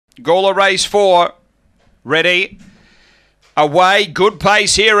Gawler race 4. Ready. Away, good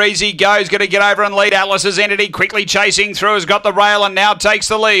pace here, Easy Go's going to get over and lead. Alice's Entity quickly chasing through, has got the rail and now takes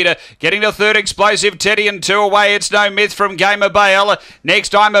the lead. Getting to third, Explosive Teddy, and 2 away, It's No Myth from Gamer Bale.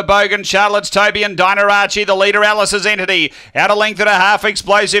 Next, I'm a Bogan, Charlotte's Toby and Dinah Archie, the leader, Alice's Entity. Out a length and a half,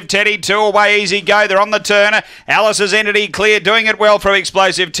 Explosive Teddy, 2 away, Easy Go, they're on the turn. Alice's Entity clear, doing it well from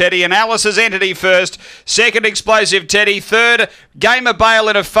Explosive Teddy, and Alice's Entity first. Second, Explosive Teddy. Third, Gamer Bale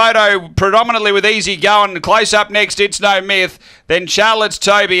in a photo predominantly with Easy Go, and close up next, It's No Myth. Then Charlotte's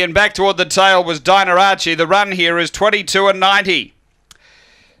Toby, and back toward the tail was Dinah Archie. The run here is 22.90.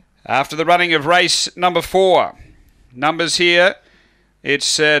 After the running of race number 4. Numbers here,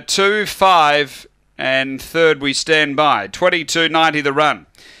 it's 2, 5, and third we stand by. 22.90 the run.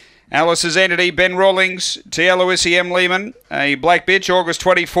 Alice's Entity, Ben Rawlings, T. Aloisi M. Lehman, a Black Bitch, August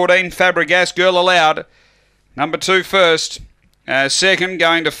 2014, Fabregas, Girl Aloud. Number 2 first. Second,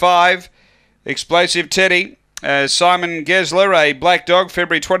 going to 5, Explosive Teddy. Simon Gesler, a Black Dog,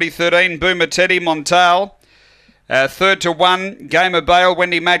 February 2013, Boomer Teddy, Montal. Third to 1, Gamer Bale,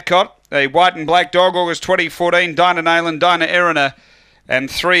 Wendy Madcott, a White and Black Dog, August 2014, Dinah Nayland, Dinah Erina.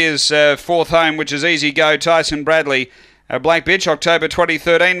 And 3 is fourth home, which is Easy Go, Tyson Bradley. A Black Bitch, October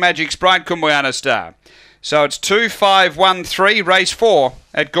 2013, Magic Sprite, Kumbayana Star. So it's 2, 5, 1, 3, race 4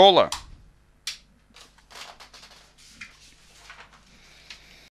 at Gawler.